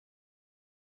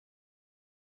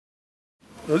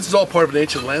This is all part of an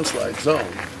ancient landslide zone.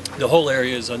 The whole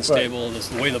area is unstable. Right.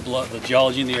 The way the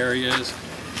geology in the area is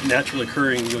naturally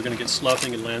occurring. You're going to get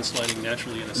sloughing and landsliding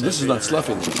naturally in a This is not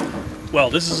sloughing. Well,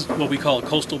 this is what we call a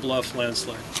coastal bluff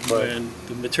landslide. Right. And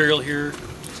the material here,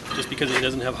 just because it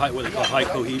doesn't have what they call high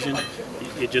cohesion,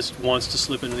 it just wants to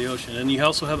slip into the ocean. And you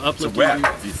also have uplift. It's wet.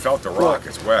 If you felt the rock,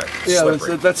 it's wet. It's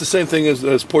yeah, that's the same thing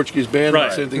as Portuguese band.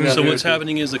 Right. Same thing So what's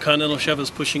happening is the continental shelf is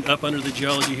pushing up under the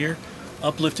geology here,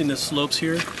 uplifting the slopes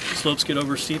here. The slopes get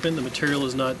over-steepened. The material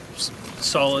is not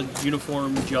solid,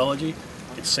 uniform geology.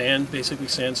 It's sand, basically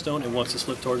sandstone, and wants to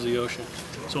slip towards the ocean.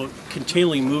 So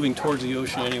continually moving towards the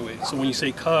ocean anyway. So when you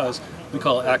say cause, we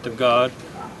call it act of God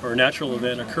or a natural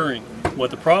event occurring. What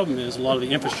the problem is, a lot of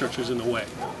the infrastructure is in the way.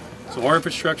 So our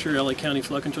infrastructure, LA County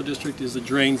Flood Control District, is the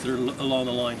drains that are along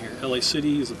the line here. LA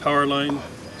City is a power line,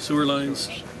 sewer lines,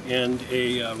 and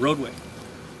a roadway.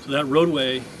 So that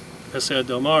roadway, Paseo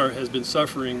del Mar, has been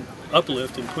suffering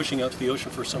uplift and pushing out to the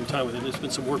ocean for some time. And there's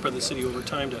been some work by the city over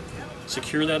time to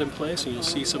secure that in place, and you'll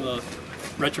see some of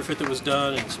the retrofit that was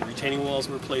done and some retaining walls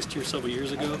were placed here several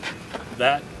years ago.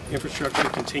 That infrastructure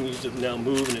continues to now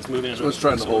move, and it's moving. So it's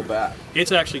trying to hold back.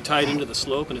 It's actually tied into the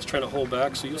slope, and it's trying to hold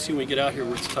back. So you'll see when we get out here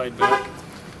where it's tied back.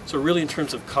 So really in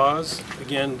terms of cause,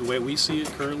 again, the way we see it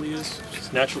currently is it's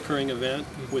a natural occurring event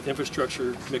with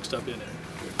infrastructure mixed up in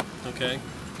it. Okay?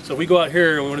 So we go out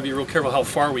here, and we want to be real careful how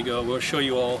far we go. We'll show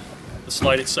you all the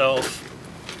slide itself,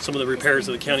 some of the repairs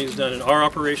that the county has done. And our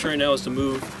operation right now is to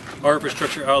move our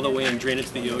infrastructure out of the way and drain it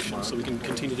to the ocean so we can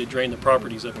continue to drain the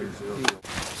properties up here.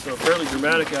 So fairly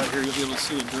dramatic out here. You'll be able to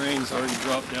see the drains already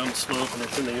drop down the slope and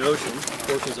it's in the ocean,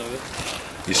 portions of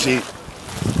it. You see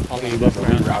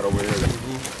route over here.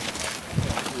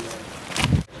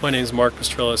 My name is Mark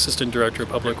Pastrella, Assistant Director of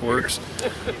Public Works.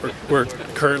 We're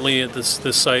currently at this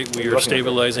site. We are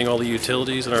stabilizing all the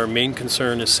utilities, and our main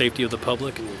concern is safety of the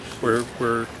public. We're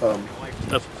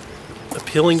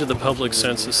appealing to the public's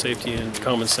sense of safety and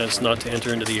common sense not to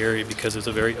enter into the area because it's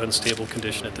a very unstable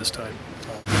condition at this time.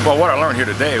 Well, what I learned here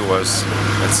today was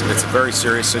it's a very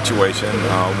serious situation,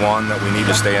 one that we need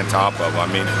to stay on top of. I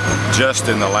mean, just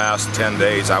in the last 10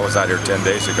 days, I was out here 10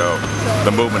 days ago, the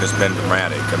movement has been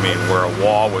dramatic. I mean, where a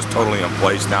wall was totally in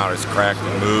place, now it's cracked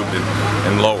and moved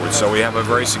and lowered. So we have a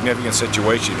very significant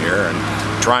situation here, and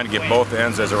trying to get both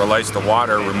ends as it relates to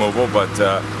water removal, but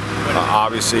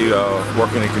obviously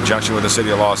working in conjunction with the City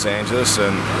of Los Angeles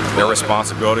and their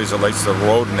responsibilities relates to the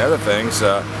road and other things.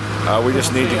 We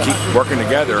just need to keep working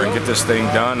together and get this thing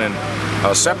done and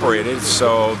separated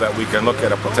so that we can look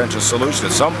at a potential solution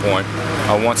at some point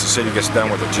once the city gets done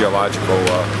with the geological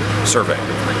survey.